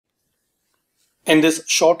In this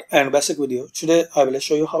short and basic video, today I will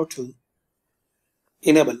show you how to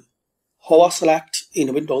enable Hover Select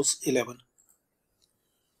in Windows 11.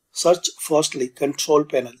 Search firstly Control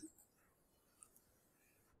Panel.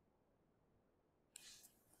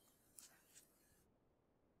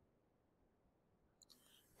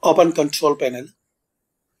 Open Control Panel.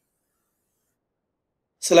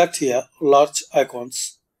 Select here large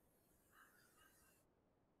icons.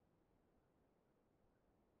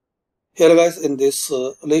 Here guys, in this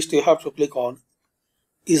list you have to click on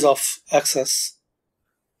Ease of Access.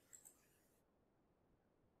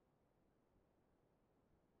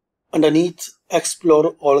 Underneath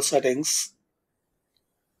Explore All Settings,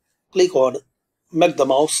 click on Make the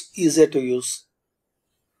mouse easier to use.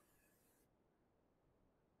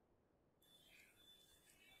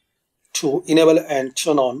 To enable and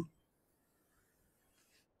turn on,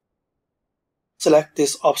 select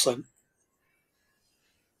this option.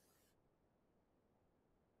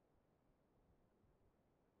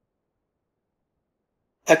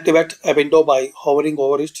 Activate a window by hovering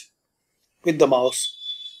over it with the mouse,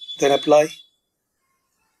 then apply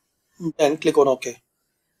and click on OK.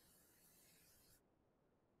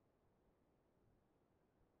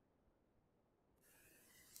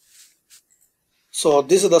 So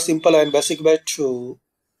this is the simple and basic way to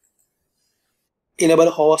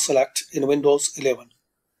enable Hover Select in Windows 11.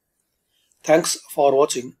 Thanks for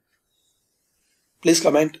watching. Please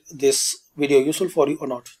comment this video useful for you or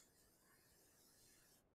not.